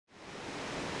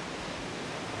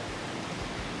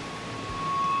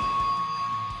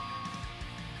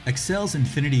Xcel's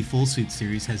Infiniti Fullsuit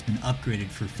series has been upgraded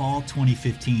for fall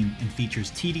 2015 and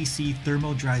features TDC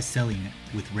Thermo Dry Celliant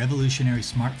with revolutionary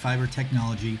smart fiber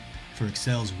technology for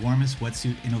Xcel's warmest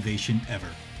wetsuit innovation ever.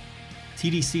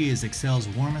 TDC is Xcel's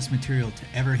warmest material to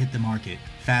ever hit the market.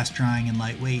 Fast drying and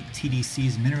lightweight,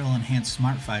 TDC's mineral enhanced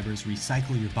smart fibers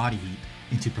recycle your body heat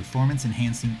into performance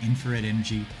enhancing infrared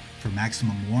energy for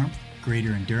maximum warmth,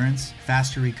 greater endurance,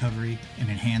 faster recovery, and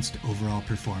enhanced overall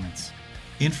performance.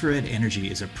 Infrared energy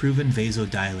is a proven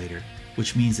vasodilator,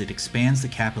 which means it expands the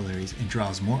capillaries and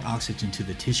draws more oxygen to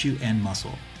the tissue and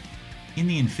muscle. In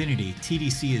the Infiniti,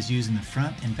 TDC is used in the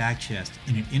front and back chest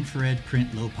in an infrared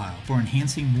print low pile for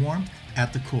enhancing warmth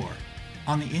at the core.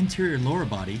 On the interior lower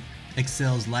body,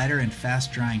 Xcel's lighter and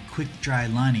fast drying quick dry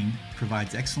lining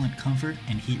provides excellent comfort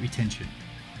and heat retention.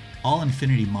 All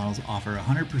Infiniti models offer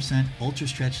 100% ultra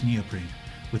stretch neoprene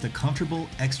with a comfortable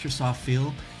extra soft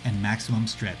feel and maximum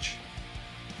stretch.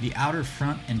 The outer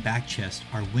front and back chest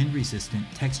are wind-resistant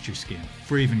texture skin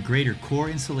for even greater core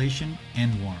insulation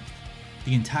and warmth.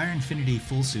 The entire Infiniti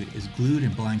Fullsuit is glued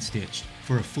and blind stitched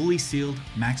for a fully sealed,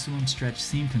 maximum stretch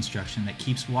seam construction that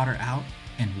keeps water out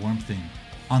and warmth in.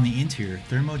 On the interior,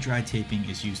 thermo dry taping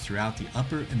is used throughout the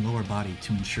upper and lower body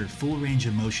to ensure full range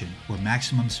of motion where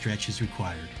maximum stretch is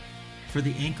required. For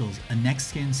the ankles, a neck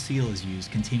skin seal is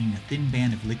used containing a thin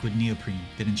band of liquid neoprene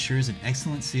that ensures an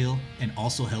excellent seal and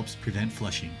also helps prevent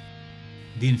flushing.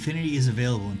 The Infiniti is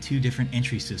available in two different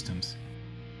entry systems.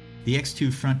 The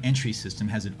X2 front entry system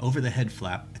has an over-the-head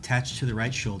flap attached to the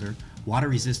right shoulder,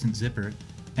 water-resistant zipper,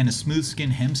 and a smooth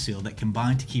skin hem seal that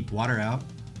combine to keep water out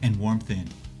and warmth in.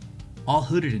 All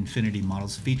hooded Infiniti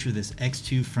models feature this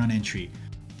X2 front entry,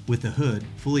 with the hood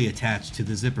fully attached to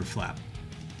the zipper flap.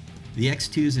 The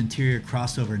X2's interior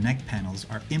crossover neck panels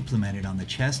are implemented on the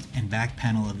chest and back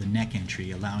panel of the neck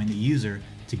entry, allowing the user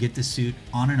to get the suit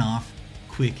on and off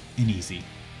quick and easy.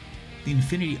 The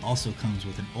Infiniti also comes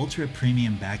with an ultra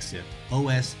premium back zip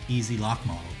OS Easy Lock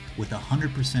model with a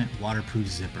 100% waterproof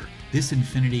zipper. This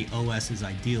Infiniti OS is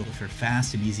ideal for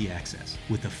fast and easy access,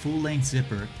 with a full-length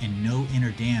zipper and no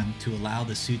inner dam to allow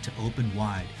the suit to open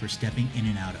wide for stepping in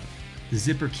and out of. The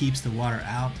zipper keeps the water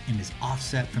out and is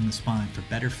offset from the spine for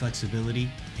better flexibility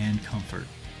and comfort.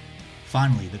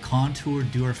 Finally, the Contour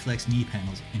DuraFlex knee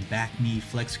panels and back knee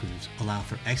flex screws allow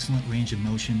for excellent range of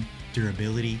motion,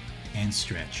 durability, and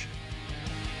stretch.